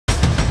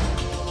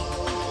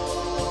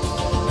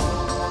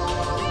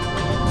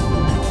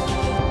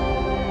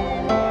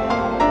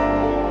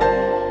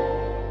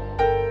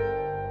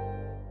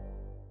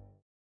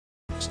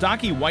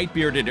Stocky,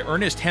 white-bearded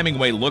Ernest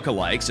Hemingway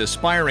lookalikes,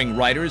 aspiring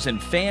writers,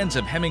 and fans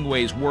of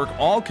Hemingway's work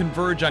all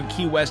converge on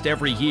Key West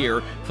every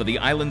year for the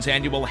island's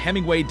annual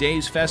Hemingway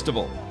Days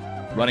festival.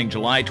 Running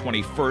July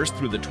 21st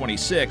through the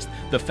 26th,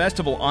 the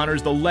festival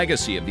honors the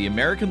legacy of the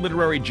American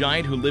literary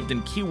giant who lived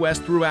in Key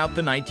West throughout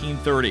the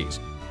 1930s.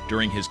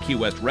 During his Key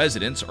West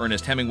residence,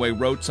 Ernest Hemingway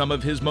wrote some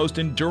of his most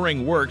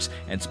enduring works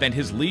and spent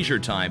his leisure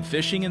time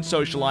fishing and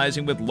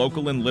socializing with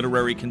local and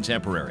literary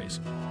contemporaries.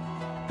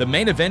 The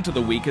main event of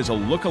the week is a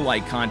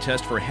look-alike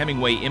contest for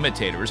Hemingway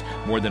imitators.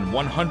 More than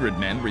 100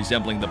 men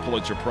resembling the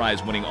Pulitzer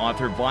Prize-winning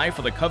author vie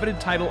for the coveted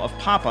title of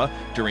Papa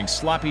during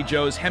Sloppy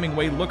Joe's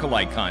Hemingway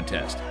look-alike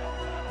contest.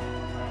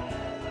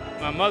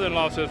 My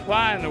mother-in-law says,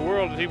 why in the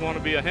world does he want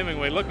to be a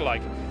Hemingway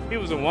look-alike? He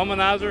was a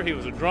womanizer, he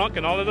was a drunk,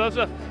 and all that other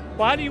stuff.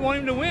 Why do you want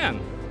him to win?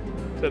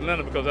 I said,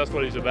 Linda, because that's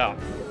what he's about.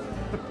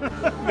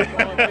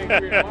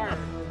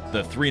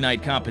 The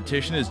three-night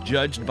competition is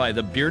judged by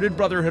the bearded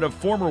brotherhood of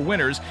former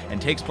winners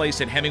and takes place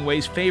at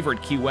Hemingway's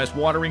favorite Key West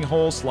watering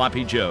hole,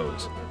 Sloppy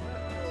Joe's.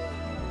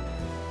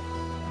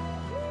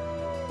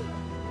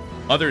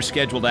 Other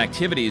scheduled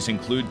activities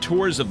include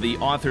tours of the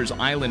author's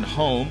island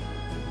home,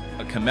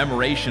 a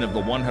commemoration of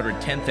the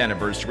 110th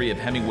anniversary of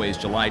Hemingway's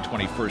July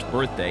 21st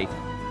birthday,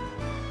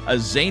 a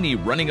zany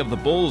running of the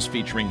bulls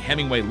featuring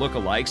Hemingway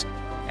lookalikes,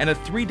 and a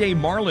three-day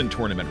marlin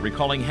tournament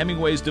recalling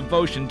Hemingway's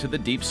devotion to the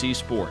deep-sea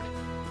sport.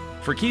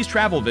 For Keys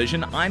Travel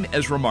Vision, I'm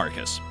Ezra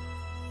Marcus.